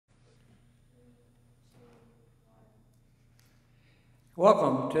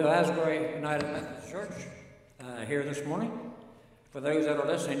Welcome to Asbury United Methodist Church here this morning. For those that are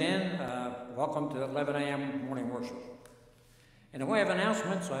listening in, welcome to 11 a.m. morning worship. In the way of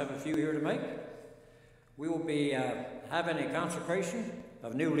announcements, I have a few here to make. We will be having a consecration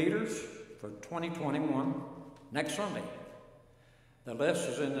of new leaders for 2021 next Sunday. The list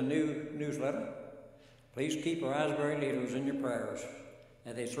is in the new newsletter. Please keep our Asbury leaders in your prayers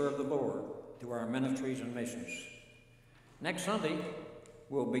as they serve the Lord through our ministries and missions. Next Sunday,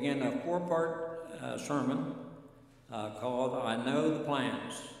 we'll begin a four-part sermon called I Know the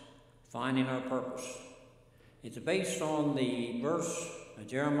Plans, Finding Our Purpose. It's based on the verse of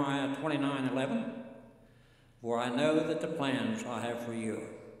Jeremiah 29:11, for I know that the plans I have for you,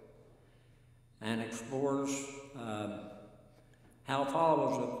 and explores how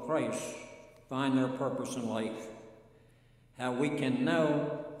followers of Christ find their purpose in life, how we can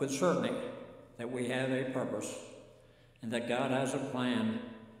know with certainty that we have a purpose and that God has a plan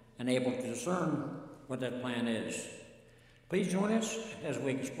and able to discern what that plan is. Please join us as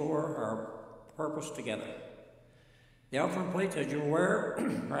we explore our purpose together. The offering plates, as you're aware,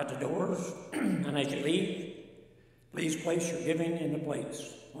 are at the doors, and as you leave, please place your giving in the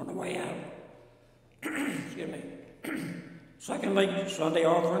plates on the way out. Excuse me. Second Sunday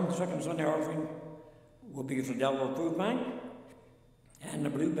offering will be for the Delaware Food Bank, and the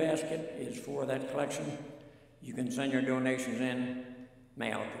blue basket is for that collection. You can send your donations in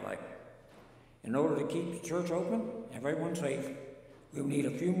mail if you like. In order to keep the church open, everyone safe, we'll need a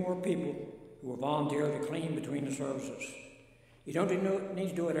few more people who will volunteer to clean between the services. You don't need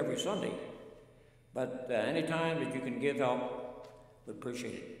to do it every Sunday, but any time that you can give help, we'd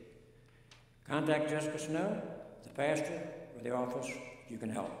appreciate it. Contact Jessica Snow, the pastor, or the office if you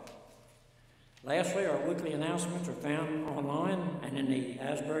can help. Lastly, our weekly announcements are found online and in the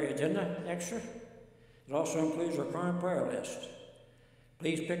Asbury Agenda Extra. It also includes our current prayer list.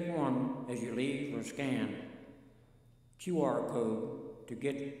 Please pick one as you leave or scan QR code to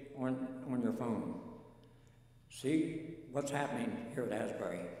get on your phone. See what's happening here at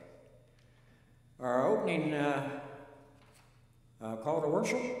Asbury. Our opening call to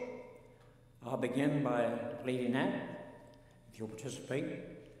worship, I'll begin by leading that, if you'll participate.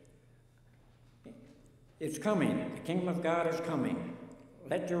 It's coming. The kingdom of God is coming.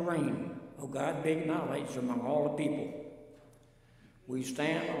 Let your reign, O God, be acknowledged among all the people. We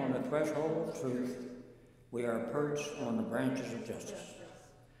stand on the threshold of truth. We are perched on the branches of justice.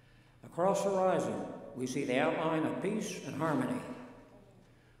 Across the horizon, we see the outline of peace and harmony.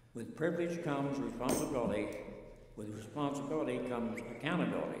 With privilege comes responsibility. With responsibility comes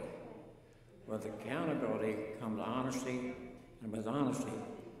accountability. With accountability comes honesty, and with honesty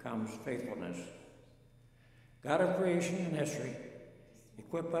comes faithfulness. God of creation and history,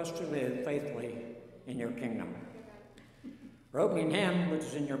 equip us to live faithfully in your kingdom. Our opening hymn, which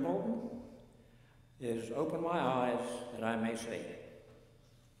is in your bulletin, is Open My Eyes That I May See.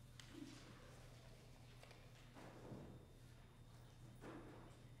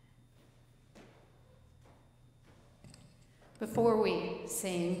 Before we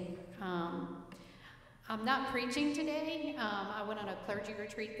sing, I'm not preaching today. I went on a clergy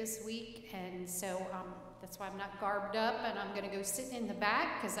retreat this week, and so that's why I'm not garbed up, and I'm going to go sit in the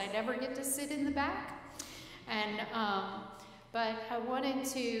back because I never get to sit in the back. And but I wanted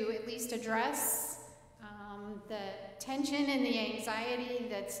to at least address the tension and the anxiety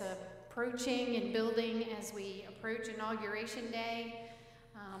that's approaching and building as we approach Inauguration Day.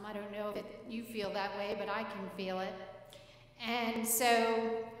 I don't know if you feel that way, but I can feel it. And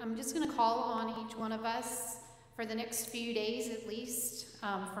so I'm just going to call on each one of us for the next few days at least,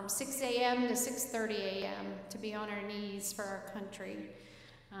 from 6 a.m. to 6:30 a.m. to be on our knees for our country.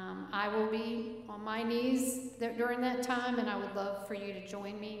 I will be on my knees during that time, and I would love for you to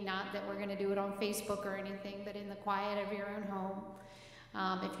join me. Not that we're going to do it on Facebook or anything, but in the quiet of your own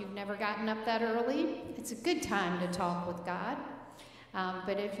home. If you've never gotten up that early, it's a good time to talk with God.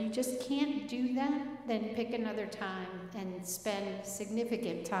 But if you just can't do that, then pick another time and spend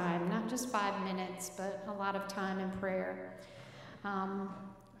significant time, not just 5 minutes, but a lot of time in prayer.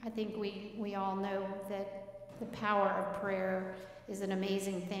 I think we all know that the power of prayer is an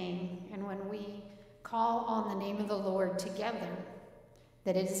amazing thing, and when we call on the name of the Lord together,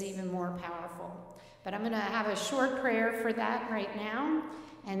 that it is even more powerful. But I'm going to have a short prayer for that right now,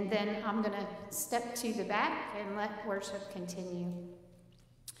 and then I'm going to step to the back and let worship continue.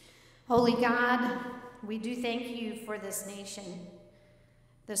 Holy God, we do thank you for this nation,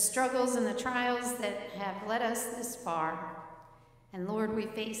 the struggles and the trials that have led us this far. And Lord, we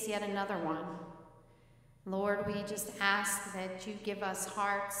face yet another one. Lord, we just ask that you give us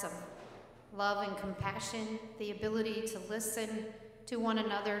hearts of love and compassion, the ability to listen to one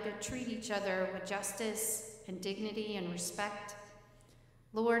another to treat each other with justice and dignity and respect.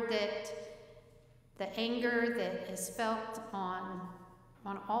 Lord, that the anger that is felt on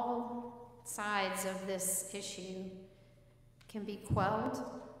all sides of this issue can be quelled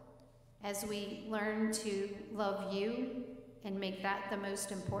as we learn to love you and make that the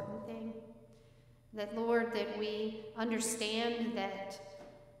most important thing. That, Lord, that we understand that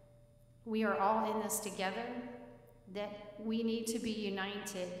we are all in this together, that we need to be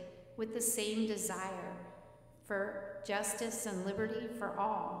united with the same desire for justice and liberty for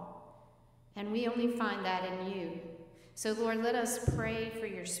all. And we only find that in you. So, Lord, let us pray for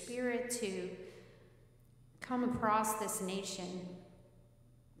your Spirit to come across this nation,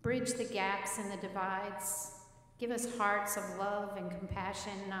 bridge the gaps and the divides, give us hearts of love and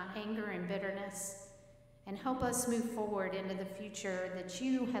compassion, not anger and bitterness, and help us move forward into the future that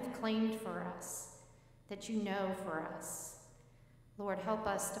you have claimed for us, that you know for us. Lord, help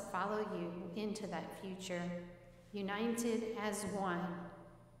us to follow you into that future, united as one.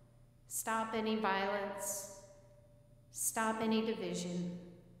 Stop any violence, stop any division.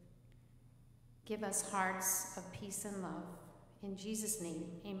 Give us hearts of peace and love. In Jesus' name,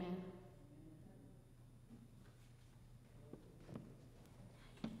 amen.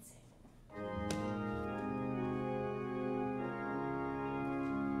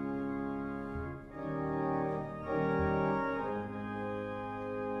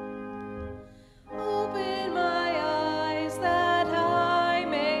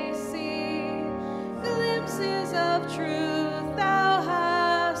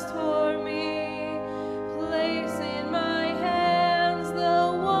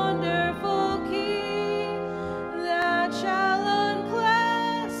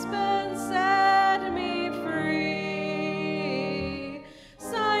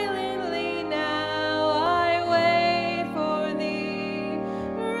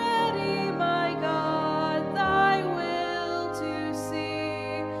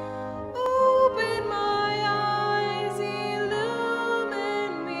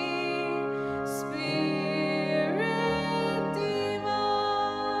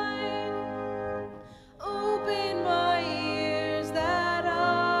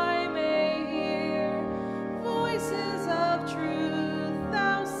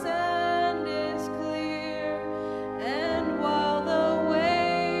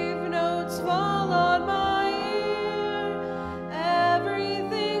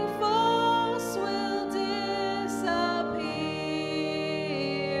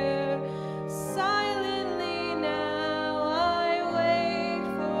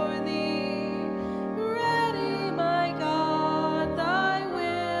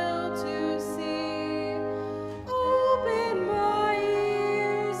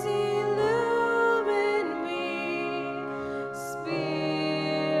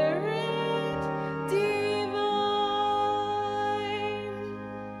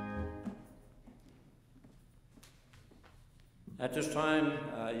 At this time,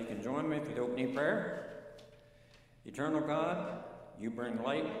 you can join me for the opening prayer. Eternal God, you bring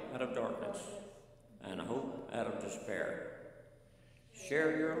light out of darkness and hope out of despair.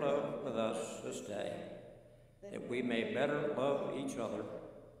 Share your love with us this day, that we may better love each other,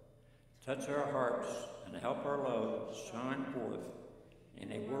 touch our hearts, and help our love shine forth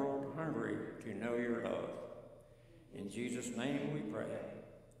in a world hungry to know your love. In Jesus' name we pray.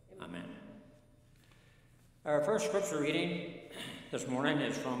 Amen. Our first scripture reading this morning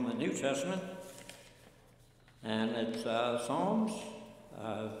is from the New Testament, and it's Psalms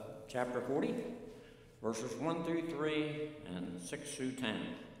chapter 40, verses 1 through 3 and 6 through 10.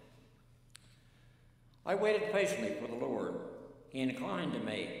 I waited patiently for the Lord. He inclined to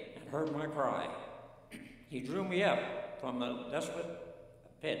me and heard my cry. He drew me up from the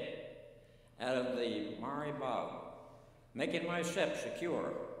desolate pit, out of the miry bog, making my steps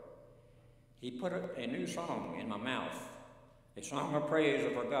secure. He put a new song in my mouth, a song of praise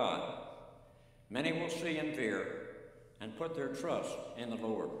of our God. Many will see and fear and put their trust in the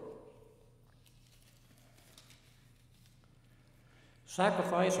Lord.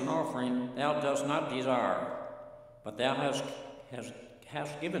 Sacrifice and offering thou dost not desire, but thou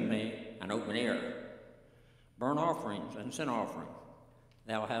hast given me an open ear. Burnt offerings and sin offering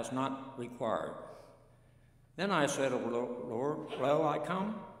thou hast not required. Then I said, O Lord, lo, I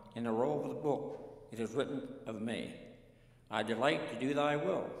come. In the roll of the book it is written of me, I delight to do thy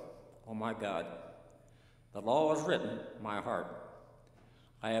will, O my God. The law is written in my heart.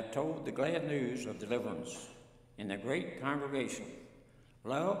 I have told the glad news of deliverance in the great congregation.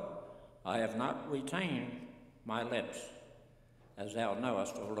 Lo, I have not retained my lips, as thou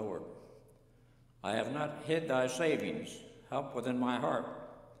knowest, O Lord. I have not hid thy savings, help within my heart.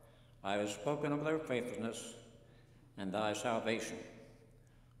 I have spoken of their faithfulness and thy salvation.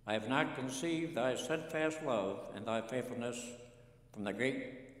 I have not conceived thy steadfast love and thy faithfulness from the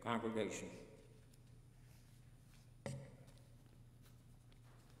great congregation.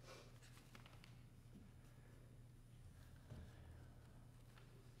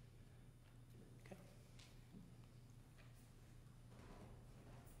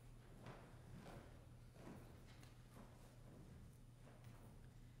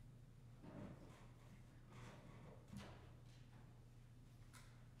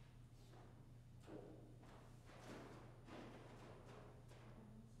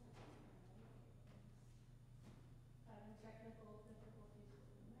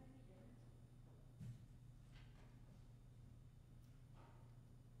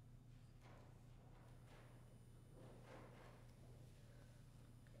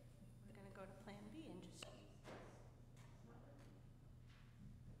 We're going to go to Plan B in just a minute.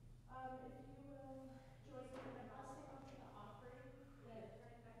 If you will join me, and I'll sing over the offering.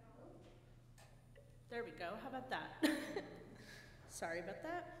 There we go. How about that? Sorry about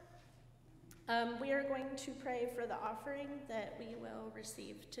that. We are going to pray for the offering that we will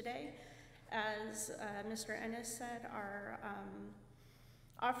receive today. As Mr. Ennis said, our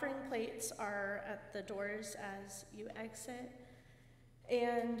offering plates are at the doors as you exit.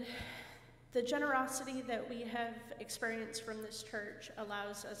 And the generosity that we have experienced from this church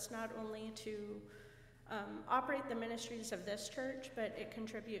allows us not only to operate the ministries of this church, but it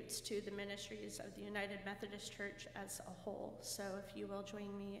contributes to the ministries of the United Methodist Church as a whole. So if you will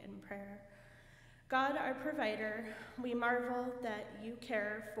join me in prayer. God, our provider, we marvel that you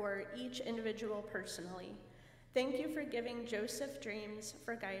care for each individual personally. Thank you for giving Joseph dreams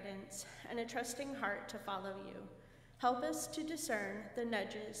for guidance and a trusting heart to follow you. Help us to discern the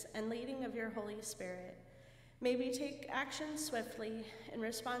nudges and leading of your Holy Spirit. May we take action swiftly in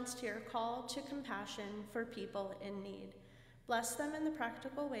response to your call to compassion for people in need. Bless them in the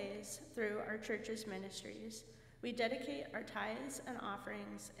practical ways through our church's ministries. We dedicate our tithes and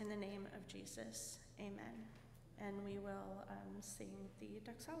offerings in the name of Jesus. Amen. And we will sing the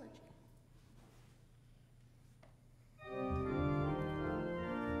doxology.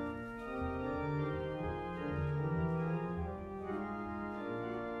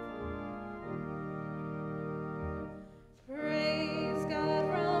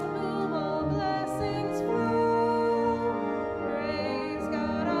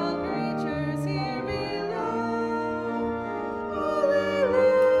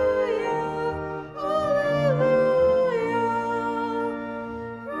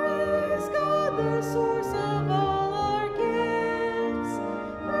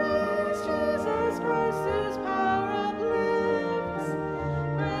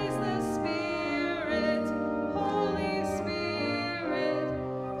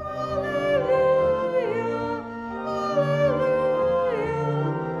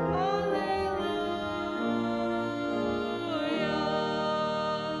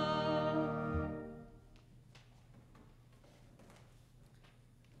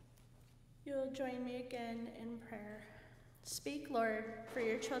 Join me again in prayer. Speak, Lord, for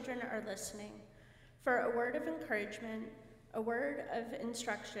your children are listening, for a word of encouragement, a word of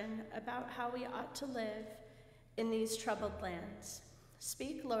instruction about how we ought to live in these troubled lands.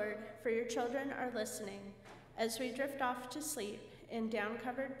 Speak, Lord, for your children are listening as we drift off to sleep in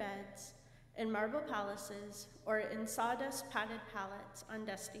down-covered beds, in marble palaces, or in sawdust-padded pallets on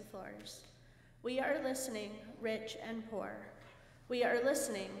dusty floors. We are listening, rich and poor. We are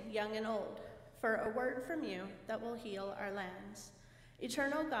listening, young and old, for a word from you that will heal our lands.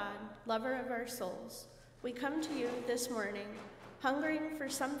 Eternal God, lover of our souls, we come to you this morning, hungering for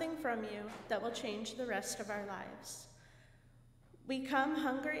something from you that will change the rest of our lives. We come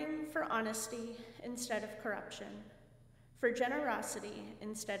hungering for honesty instead of corruption, for generosity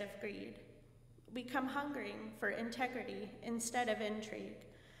instead of greed. We come hungering for integrity instead of intrigue.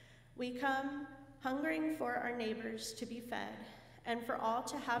 We come hungering for our neighbors to be fed, and for all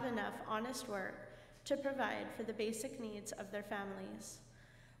to have enough honest work to provide for the basic needs of their families.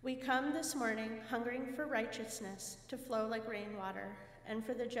 We come this morning hungering for righteousness to flow like rainwater, and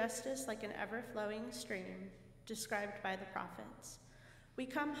for the justice like an ever-flowing stream described by the prophets. We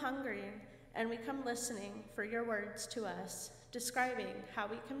come hungering and we come listening for your words to us, describing how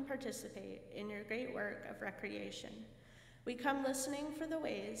we can participate in your great work of recreation. We come listening for the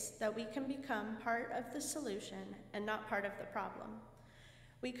ways that we can become part of the solution and not part of the problem.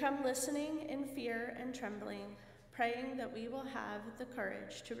 We come listening in fear and trembling, praying that we will have the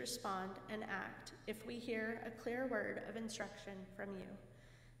courage to respond and act if we hear a clear word of instruction from you.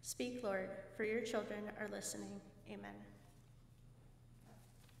 Speak, Lord, for your children are listening. Amen.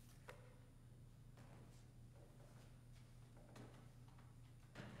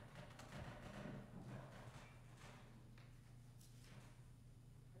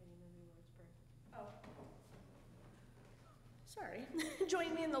 Sorry.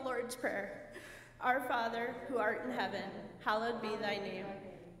 Join me in the Lord's Prayer. Our Father, who art in heaven, hallowed be thy name.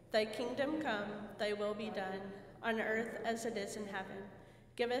 Thy kingdom come, thy will be done, on earth as it is in heaven.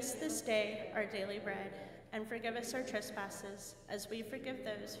 Give us this day our daily bread, and forgive us our trespasses, as we forgive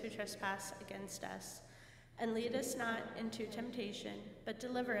those who trespass against us. And lead us not into temptation, but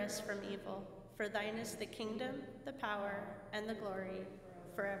deliver us from evil. For thine is the kingdom, the power, and the glory,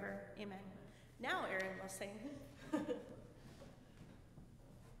 forever. Amen. Now Aaron will sing.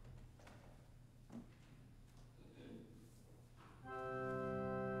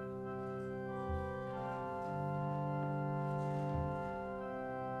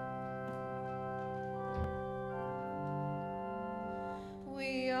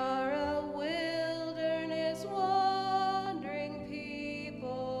 We are a wilderness wandering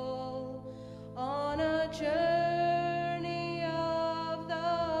people on a journey of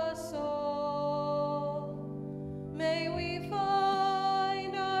the soul. May we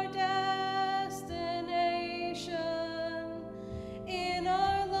find our destination in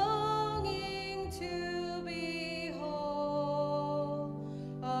our longing to be whole.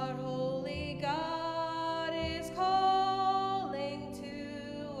 Our holy God is calling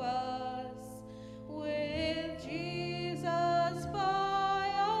to us with Jesus by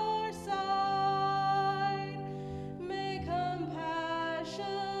our side. May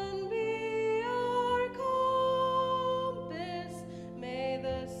compassion be our compass. May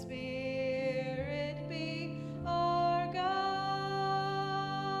the Spirit be our guide.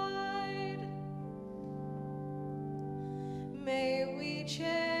 May we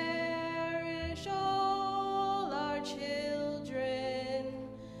cherish all our children.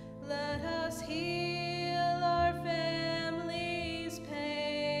 Let us heal our family's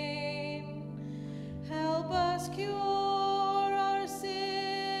pain. Help us cure our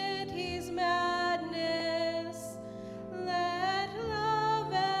city's madness. Let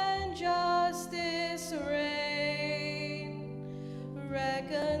love and justice reign.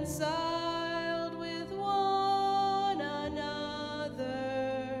 Reconciled with one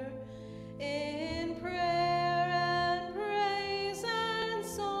another in prayer and praise and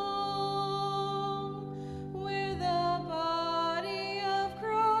song. We're the body of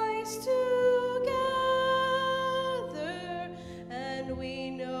Christ together, and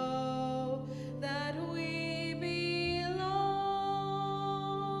we know that we belong.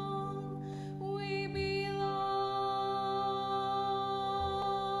 We belong.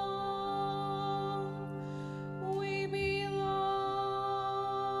 We belong.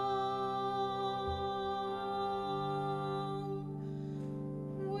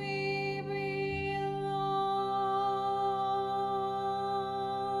 We belong.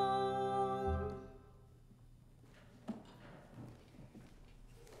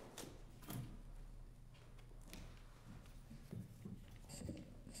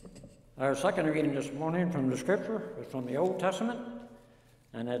 Our second reading this morning from the scripture is from the Old Testament,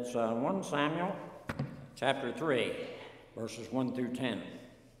 and it's 1 Samuel chapter 3, verses 1 through 10.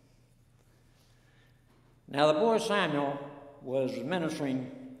 Now the boy Samuel was ministering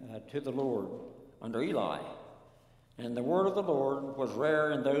to the Lord under Eli, and the word of the Lord was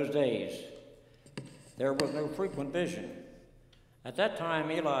rare in those days. There was no frequent vision. At that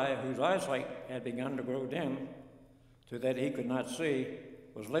time Eli, whose eyesight had begun to grow dim, so that he could not see,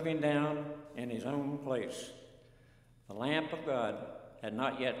 was living down in his own place. The lamp of God had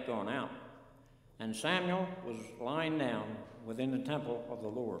not yet gone out, and Samuel was lying down within the temple of the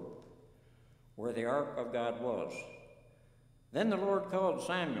Lord, where the ark of God was. Then the Lord called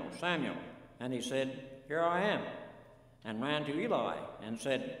Samuel, Samuel, and he said, Here I am, and ran to Eli and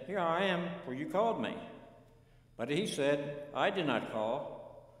said, Here I am, for you called me. But he said, I did not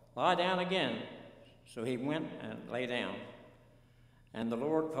call. Lie down again. So he went and lay down. And the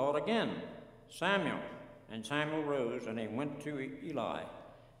Lord called again, Samuel. And Samuel rose, and he went to Eli.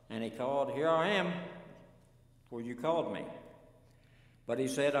 And he called, Here I am, for you called me. But he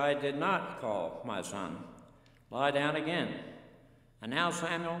said, I did not call, my son. Lie down again. And now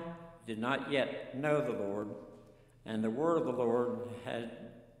Samuel did not yet know the Lord, and the word of the Lord had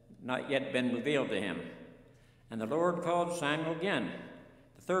not yet been revealed to him. And the Lord called Samuel again,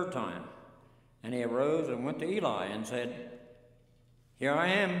 the third time. And he arose and went to Eli and said, Here I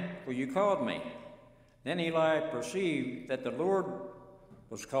am, for you called me. Then Eli perceived that the Lord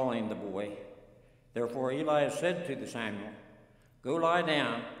was calling the boy. Therefore Eli said to the Samuel, Go lie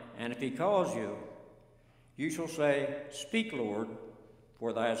down, and if he calls you, you shall say, Speak, Lord,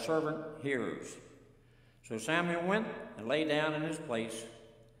 for thy servant hears. So Samuel went and lay down in his place,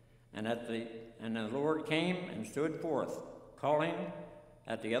 and the Lord came and stood forth, calling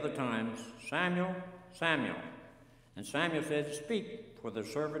at the other times, Samuel, Samuel. And Samuel said, "Speak, for the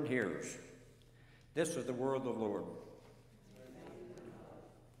servant hears." This is the word of the Lord.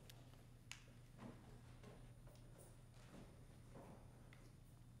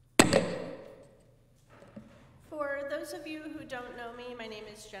 For those of you who don't know me, my name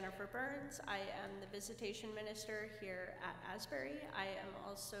is Jennifer Burns. I am the visitation minister here at Asbury. I am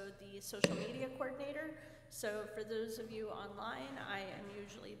also the social media coordinator. So for those of you online, I am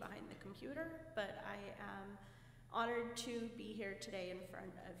usually behind the computer, but I am honored to be here today in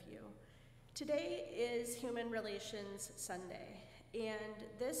front of you. Today is Human Relations Sunday, and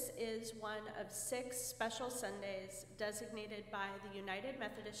this is one of 6 special Sundays designated by the United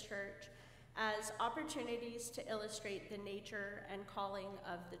Methodist Church as opportunities to illustrate the nature and calling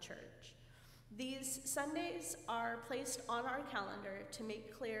of the church. These Sundays are placed on our calendar to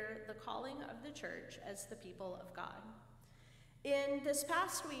make clear the calling of the church as the people of God. In this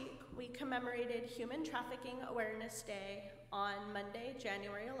past week, we commemorated Human Trafficking Awareness Day on Monday,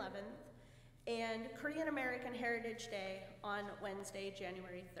 January 11th, and Korean American Heritage Day on Wednesday,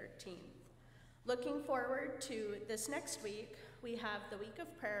 January 13th. Looking forward to this next week, we have the Week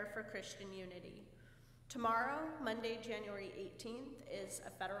of Prayer for Christian Unity. Tomorrow, Monday, January 18th, is a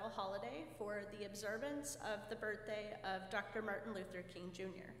federal holiday for the observance of the birthday of Dr. Martin Luther King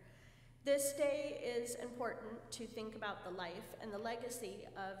Jr. This day is important to think about the life and the legacy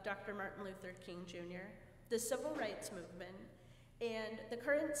of Dr. Martin Luther King Jr., the civil rights movement, and the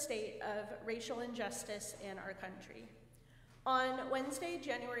current state of racial injustice in our country. On Wednesday,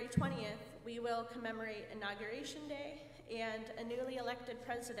 January 20th, we will commemorate Inauguration Day, and a newly elected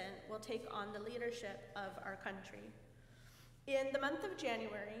president will take on the leadership of our country. In the month of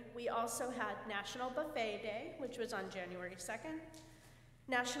January, we also had National Buffet Day, which was on January 2nd,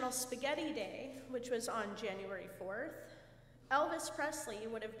 National Spaghetti Day, which was on January 4th. Elvis Presley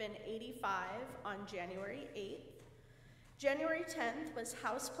would have been 85 on January 8th. January 10th was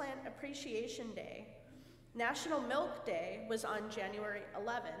Houseplant Appreciation Day. National Milk Day was on January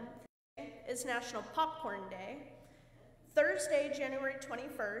 11th. Is National Popcorn Day. Thursday, January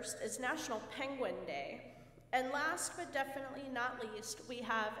 21st, is National Penguin Day. And last but definitely not least, we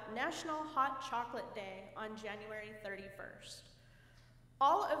have National Hot Chocolate Day on January 31st.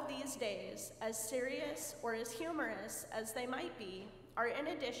 All of these days, as serious or as humorous as they might be, are in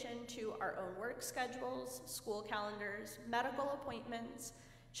addition to our own work schedules, school calendars, medical appointments,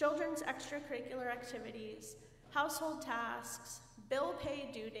 children's extracurricular activities, household tasks, bill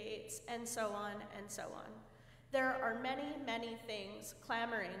pay due dates, and so on and so on. There are many, many things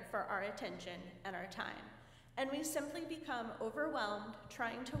clamoring for our attention and our time, and we simply become overwhelmed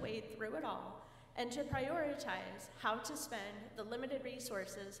trying to wade through it all and to prioritize how to spend the limited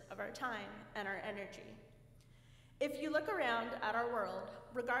resources of our time and our energy. If you look around at our world,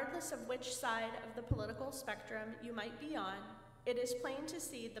 regardless of which side of the political spectrum you might be on, it is plain to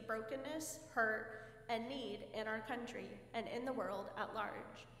see the brokenness, hurt, and need in our country and in the world at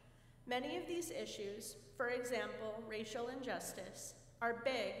large. Many of these issues, for example, racial injustice, are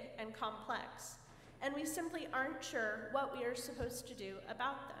big and complex, and we simply aren't sure what we are supposed to do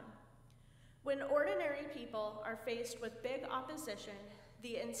about them. When ordinary people are faced with big opposition,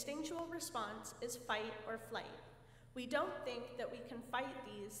 the instinctual response is fight or flight. We don't think that we can fight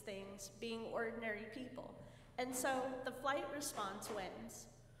these things being ordinary people, and so the flight response wins.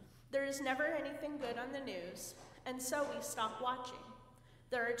 There is never anything good on the news, and so we stop watching.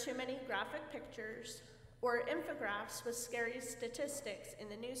 There are too many graphic pictures or infographics with scary statistics in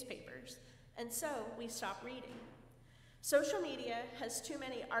the newspapers, and so we stop reading. Social media has too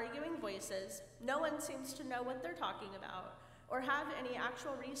many arguing voices, no one seems to know what they're talking about, or have any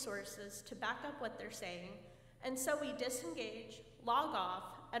actual resources to back up what they're saying, and so we disengage, log off,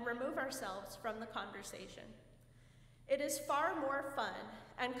 and remove ourselves from the conversation. It is far more fun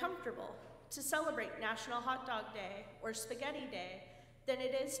and comfortable to celebrate National Hot Dog Day or Spaghetti Day than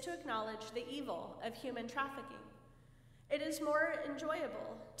it is to acknowledge the evil of human trafficking. It is more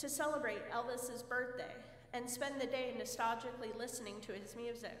enjoyable to celebrate Elvis's birthday and spend the day nostalgically listening to his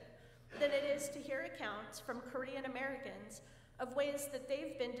music than it is to hear accounts from Korean Americans of ways that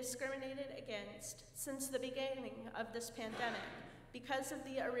they've been discriminated against since the beginning of this pandemic because of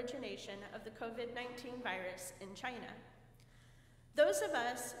the origination of the COVID-19 virus in China. Those of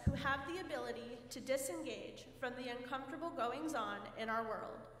us who have the ability to disengage from the uncomfortable goings-on in our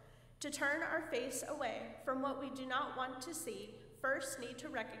world, to turn our face away from what we do not want to see, first need to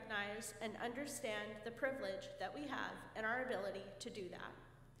recognize and understand the privilege that we have in our ability to do that.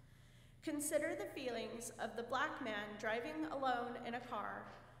 Consider the feelings of the Black man driving alone in a car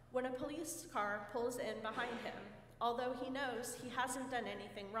when a police car pulls in behind him, although he knows he hasn't done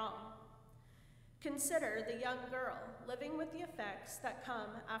anything wrong. Consider the young girl living with the effects that come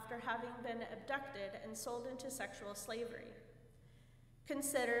after having been abducted and sold into sexual slavery.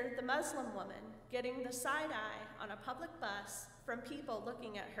 Consider the Muslim woman getting the side eye on a public bus from people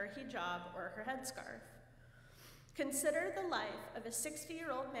looking at her hijab or her headscarf. Consider the life of a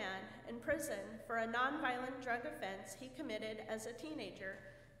 60-year-old man in prison for a nonviolent drug offense he committed as a teenager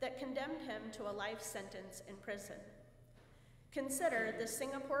that condemned him to a life sentence in prison. Consider the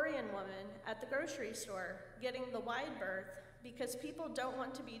Singaporean woman at the grocery store getting the wide berth because people don't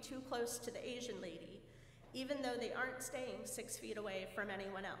want to be too close to the Asian lady, even though they aren't staying 6 feet away from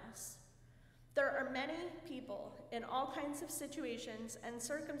anyone else. There are many people in all kinds of situations and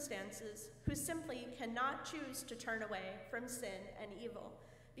circumstances who simply cannot choose to turn away from sin and evil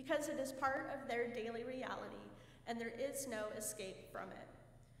because it is part of their daily reality and there is no escape from it.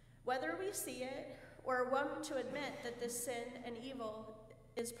 Whether we see it or want to admit that this sin and evil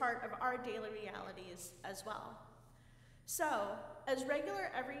is part of our daily realities as well. So, as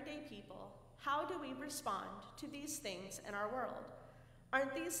regular everyday people, how do we respond to these things in our world?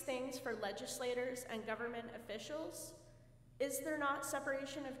 Aren't these things for legislators and government officials? Is there not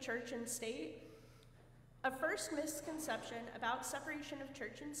separation of church and state? A first misconception about separation of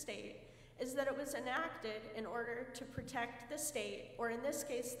church and state is that it was enacted in order to protect the state, or in this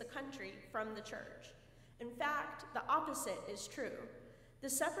case, the country, from the church. In fact, the opposite is true. The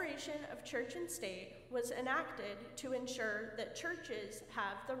separation of church and state was enacted to ensure that churches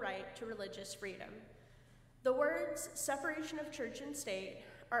have the right to religious freedom. The words separation of church and state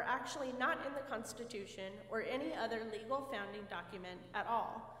are actually not in the Constitution or any other legal founding document at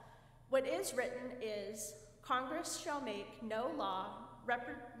all. What is written is, Congress shall make no law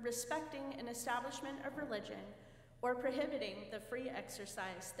respecting an establishment of religion or prohibiting the free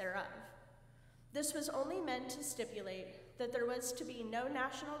exercise thereof. This was only meant to stipulate that there was to be no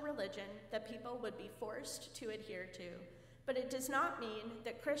national religion that people would be forced to adhere to, but it does not mean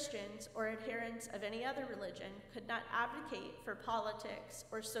that Christians or adherents of any other religion could not advocate for politics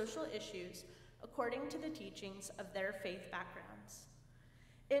or social issues according to the teachings of their faith backgrounds.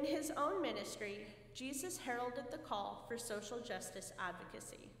 In his own ministry, Jesus heralded the call for social justice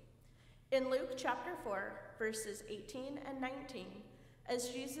advocacy. In Luke chapter 4, verses 18 and 19, as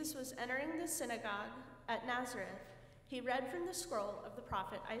Jesus was entering the synagogue at Nazareth, he read from the scroll of the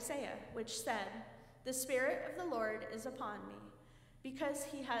prophet Isaiah, which said, "The Spirit of the Lord is upon me, because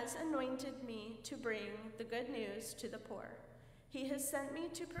he has anointed me to bring the good news to the poor. He has sent me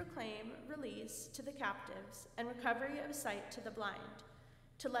to proclaim release to the captives and recovery of sight to the blind,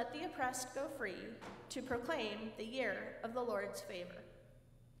 to let the oppressed go free, to proclaim the year of the Lord's favor."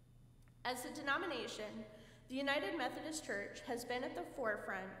 As a denomination, the United Methodist Church has been at the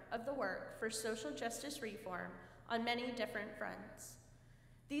forefront of the work for social justice reform on many different fronts.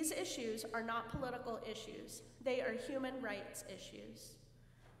 These issues are not political issues, they are human rights issues.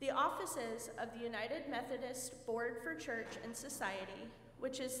 The offices of the United Methodist Board for Church and Society,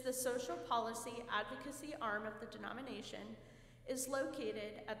 which is the social policy advocacy arm of the denomination, is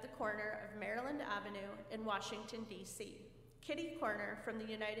located at the corner of Maryland Avenue in Washington, D.C., kitty corner from the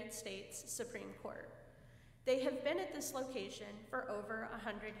United States Supreme Court. They have been at this location for over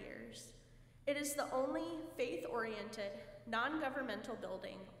 100 years. It is the only faith-oriented, non-governmental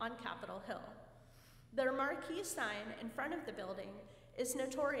building on Capitol Hill. Their marquee sign in front of the building is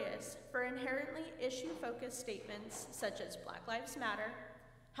notorious for inherently issue-focused statements such as Black Lives Matter,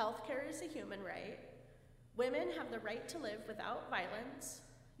 healthcare is a human right, women have the right to live without violence,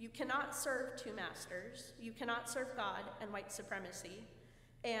 you cannot serve two masters, you cannot serve God and white supremacy,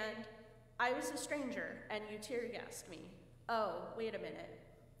 and I was a stranger and you tear-gassed me. Oh, wait a minute.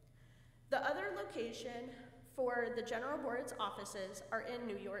 The other location for the General Board's offices are in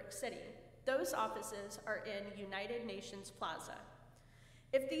New York City. Those offices are in United Nations Plaza.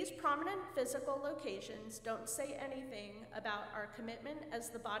 If these prominent physical locations don't say anything about our commitment as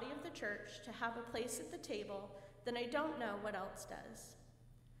the body of the church to have a place at the table, then I don't know what else does.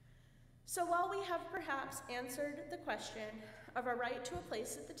 So while we have perhaps answered the question of a right to a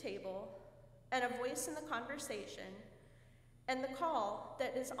place at the table and a voice in the conversation, and the call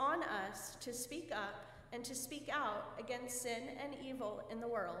that is on us to speak up and to speak out against sin and evil in the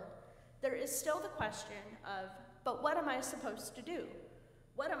world, there is still the question of, but what am I supposed to do?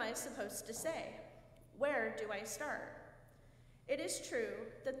 What am I supposed to say? Where do I start? It is true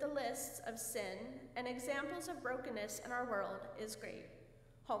that the lists of sin and examples of brokenness in our world is great.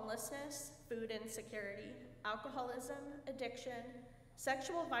 Homelessness, food insecurity, alcoholism, addiction,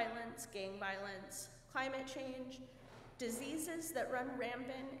 sexual violence, gang violence, climate change, diseases that run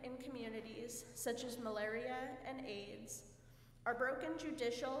rampant in communities such as malaria and AIDS, our broken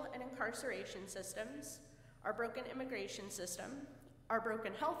judicial and incarceration systems, our broken immigration system, our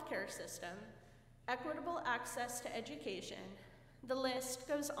broken healthcare system, equitable access to education, the list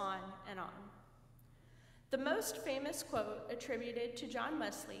goes on and on. The most famous quote attributed to John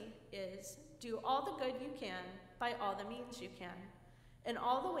Wesley is, "Do all the good you can by all the means you can, in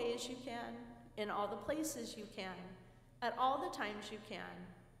all the ways you can, in all the places you can, at all the times you can,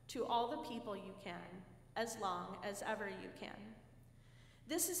 to all the people you can, as long as ever you can."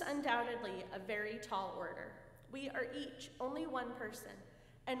 This is undoubtedly a very tall order. We are each only one person,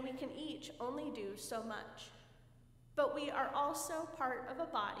 and we can each only do so much. But we are also part of a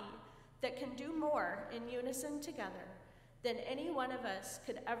body that can do more in unison together than any one of us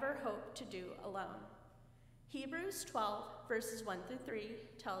could ever hope to do alone. Hebrews 12, verses 1 through 3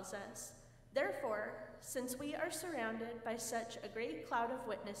 tells us, "Therefore, since we are surrounded by such a great cloud of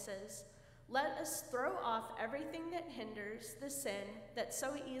witnesses, let us throw off everything that hinders the sin that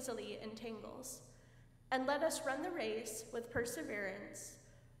so easily entangles, and let us run the race with perseverance,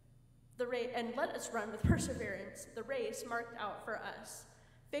 the race marked out for us,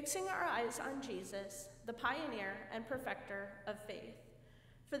 fixing our eyes on Jesus, the pioneer and perfecter of faith.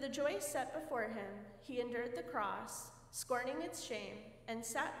 For the joy set before him, he endured the cross, scorning its shame, and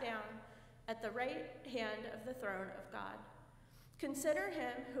sat down at the right hand of the throne of God. Consider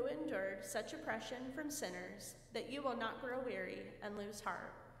him who endured such oppression from sinners, that you will not grow weary and lose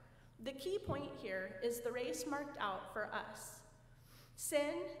heart." The key point here is the race marked out for us.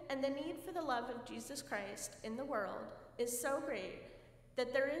 Sin and the need for the love of Jesus Christ in the world is so great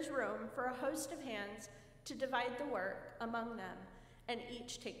that there is room for a host of hands to divide the work among them and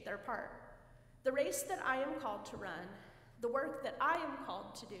each take their part. The race that I am called to run, the work that I am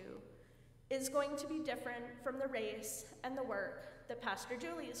called to do, is going to be different from the race and the work that Pastor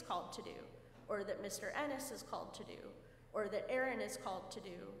Julie is called to do, or that Mr. Ennis is called to do, or that Aaron is called to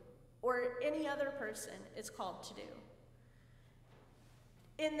do, or any other person is called to do.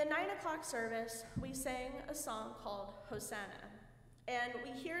 In the 9 o'clock service, we sang a song called Hosanna, and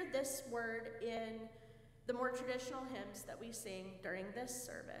we hear this word in the more traditional hymns that we sing during this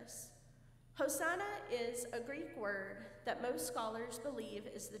service. Hosanna is a Greek word that most scholars believe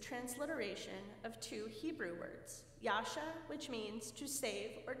is the transliteration of two Hebrew words, Yasha, which means to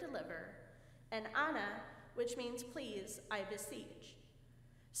save or deliver, and Anna, which means please, I beseech.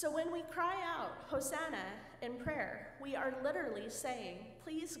 So when we cry out, Hosanna, in prayer, we are literally saying,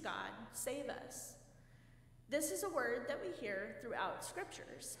 please God, save us. This is a word that we hear throughout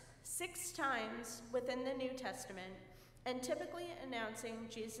scriptures, 6 times within the New Testament, and typically announcing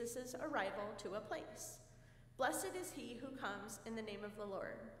Jesus' arrival to a place. Blessed is he who comes in the name of the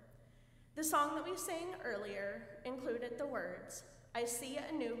Lord. The song that we sang earlier included the words, I see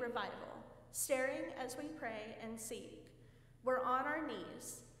a new revival, staring as we pray and seek. We're on our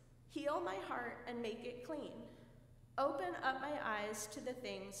knees. Heal my heart and make it clean. Open up my eyes to the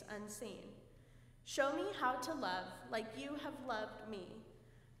things unseen. Show me how to love like you have loved me.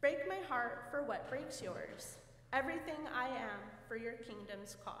 Break my heart for what breaks yours. Everything I am for your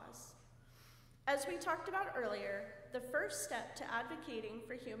kingdom's cause. As we talked about earlier, the first step to advocating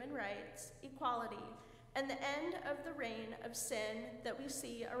for human rights, equality, and the end of the reign of sin that we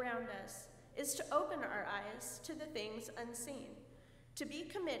see around us is to open our eyes to the things unseen, to be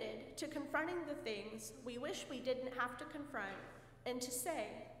committed to confronting the things we wish we didn't have to confront, and to say,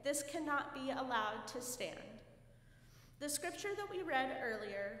 this cannot be allowed to stand. The scripture that we read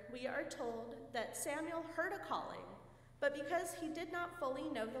earlier, we are told that Samuel heard a calling, but because he did not fully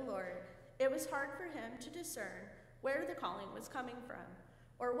know the Lord, it was hard for him to discern where the calling was coming from,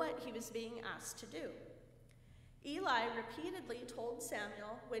 or what he was being asked to do. Eli repeatedly told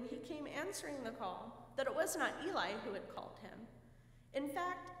Samuel when he came answering the call that it was not Eli who had called him. In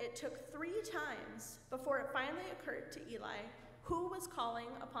fact, it took 3 times before it finally occurred to Eli who was calling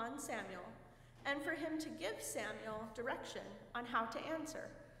upon Samuel, and for him to give Samuel direction on how to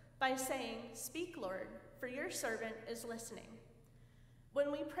answer by saying, Speak, Lord, for your servant is listening.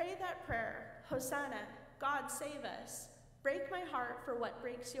 When we pray that prayer, Hosanna, God save us, break my heart for what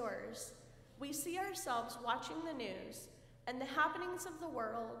breaks yours, we see ourselves watching the news and the happenings of the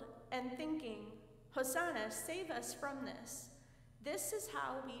world and thinking, Hosanna, save us from this. This is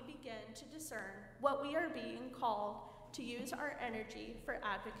how we begin to discern what we are being called to use our energy for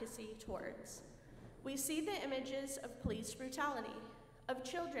advocacy towards. We see the images of police brutality, of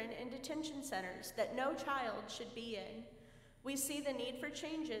children in detention centers that no child should be in. We see the need for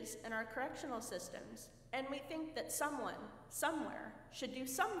changes in our correctional systems, and we think that someone, somewhere, should do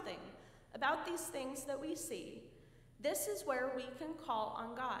something about these things that we see. This is where we can call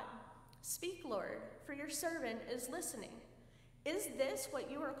on God. Speak, Lord, for your servant is listening. Is this what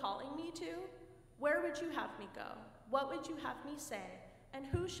you are calling me to? Where would you have me go? What would you have me say? And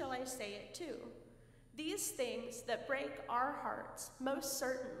who shall I say it to? These things that break our hearts most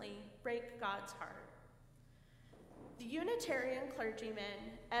certainly break God's heart. The Unitarian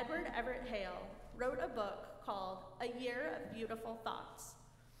clergyman Edward Everett Hale wrote a book called A Year of Beautiful Thoughts.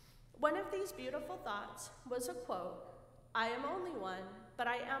 One of these beautiful thoughts was a quote, "I am only one, but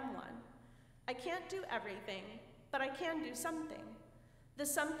I am one. I can't do everything, but I can do something. The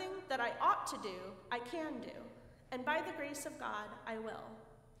something that I ought to do, I can do, and by the grace of God, I will."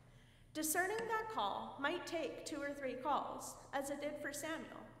 Discerning that call might take 2 or 3 calls, as it did for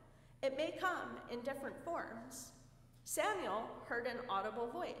Samuel. It may come in different forms. Samuel heard an audible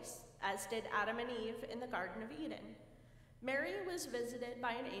voice, as did Adam and Eve in the Garden of Eden. Mary was visited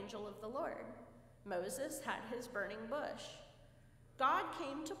by an angel of the Lord. Moses had his burning bush. God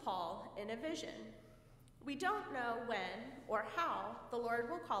came to Paul in a vision. We don't know when or how the Lord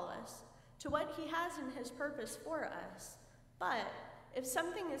will call us to what he has in his purpose for us, but if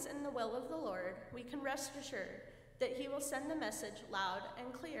something is in the will of the Lord, we can rest assured that he will send the message loud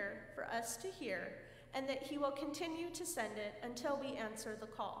and clear for us to hear, and that he will continue to send it until we answer the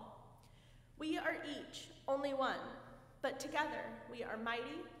call. We are each only one, but together we are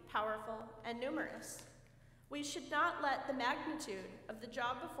mighty, powerful, and numerous. We should not let the magnitude of the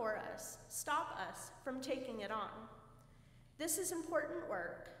job before us stop us from taking it on. This is important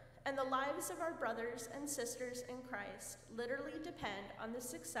work, and the lives of our brothers and sisters in Christ literally depend on the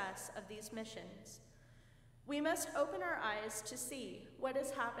success of these missions. We must open our eyes to see what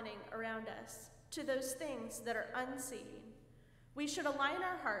is happening around us, to those things that are unseen. We should align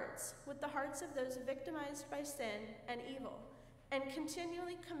our hearts with the hearts of those victimized by sin and evil, and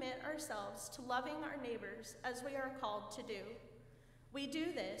continually commit ourselves to loving our neighbors as we are called to do. We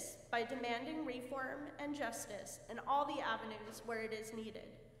do this by demanding reform and justice in all the avenues where it is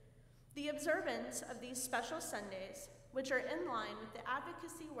needed. The observance of these special Sundays, which are in line with the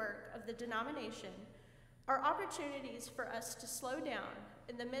advocacy work of the denomination, are opportunities for us to slow down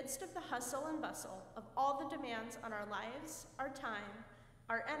in the midst of the hustle and bustle of all the demands on our lives, our time,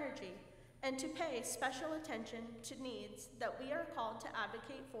 our energy, and to pay special attention to needs that we are called to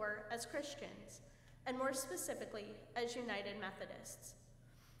advocate for as Christians, and more specifically as United Methodists.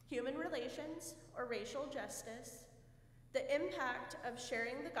 Human relations or racial justice, the impact of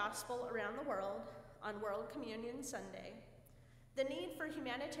sharing the gospel around the world on World Communion Sunday, the need for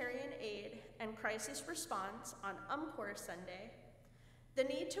humanitarian aid and crisis response on UMCOR Sunday, the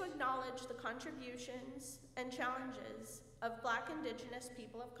need to acknowledge the contributions and challenges of Black, Indigenous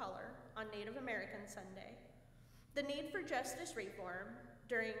people of color on Native American Sunday, the need for justice reform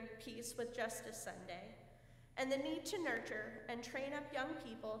during Peace with Justice Sunday, and the need to nurture and train up young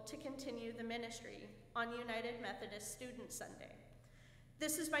people to continue the ministry on United Methodist Student Sunday.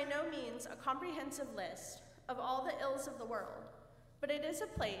 This is by no means a comprehensive list of all the ills of the world, but it is a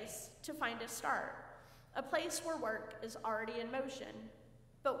place to find a start, a place where work is already in motion,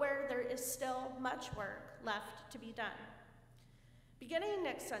 but where there is still much work left to be done. Beginning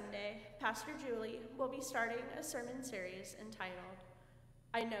next Sunday, Pastor Julie will be starting a sermon series entitled,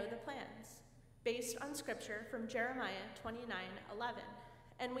 I Know the Plans, based on scripture from Jeremiah 29:11,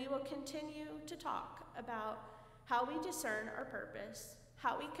 and we will continue to talk about how we discern our purpose,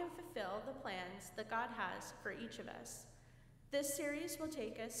 how we can fulfill the plans that God has for each of us. This series will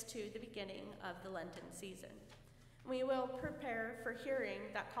take us to the beginning of the Lenten season. We will prepare for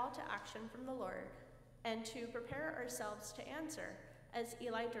hearing that call to action from the Lord and to prepare ourselves to answer as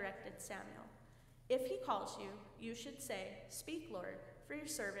Eli directed Samuel. If he calls you, you should say, "Speak, Lord, for your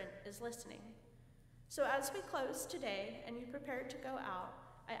servant is listening." So as we close today and you prepare to go out,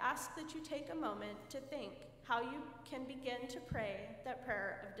 I ask that you take a moment to think how you can begin to pray that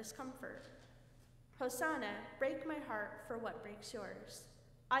prayer of discomfort. Hosanna, break my heart for what breaks yours.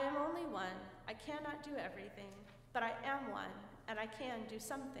 I am only one, I cannot do everything, but I am one, and I can do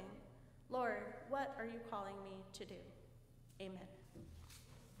something. Lord, what are you calling me to do? Amen.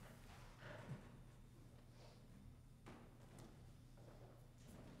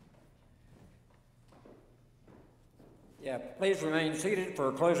 Yeah, please remain seated for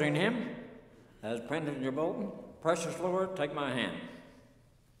a closing hymn. As printed in your bulletin, Precious Lord, Take My Hand.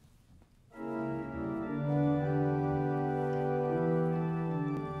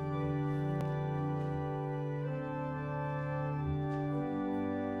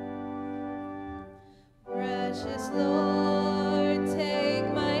 Precious Lord,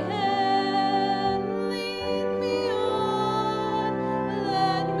 take my hand, lead me on,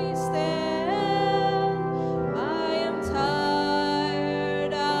 let me stand. I am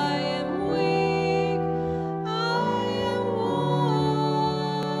tired, I am weak, I am worn.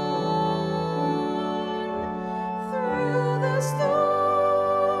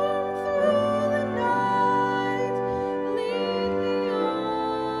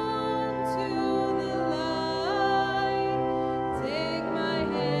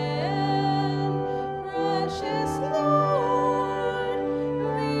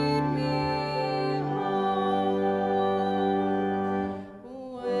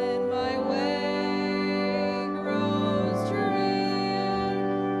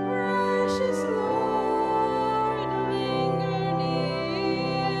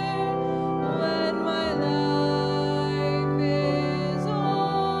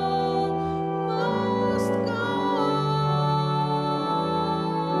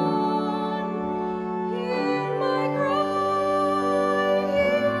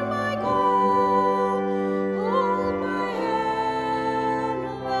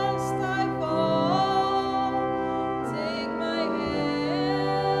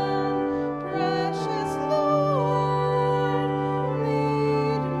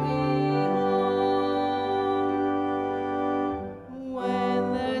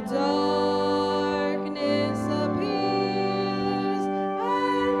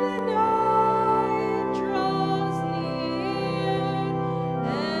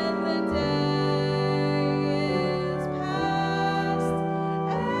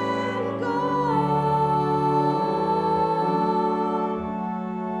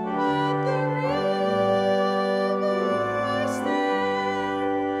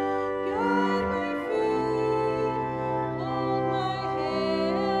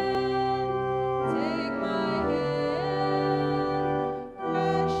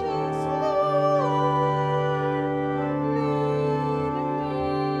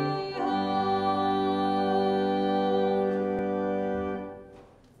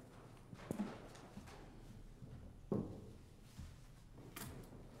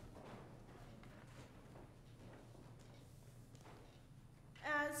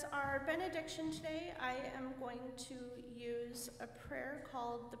 As our benediction today, I am going to use a prayer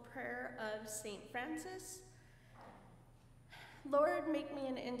called the Prayer of St. Francis. Lord, make me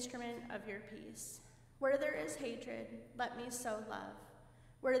an instrument of your peace. Where there is hatred, let me sow love.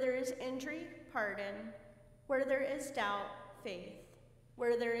 Where there is injury, pardon. Where there is doubt, faith.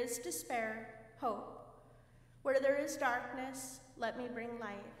 Where there is despair, hope. Where there is darkness, let me bring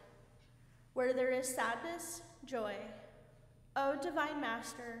light. Where there is sadness, joy. O divine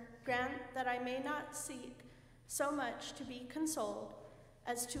Master, grant that I may not seek so much to be consoled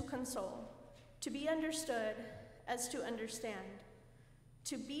as to console, to be understood as to understand,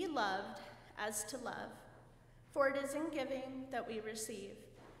 to be loved as to love. For it is in giving that we receive,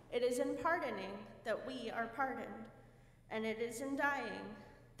 it is in pardoning that we are pardoned, and it is in dying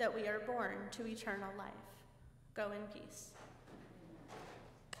that we are born to eternal life. Go in peace.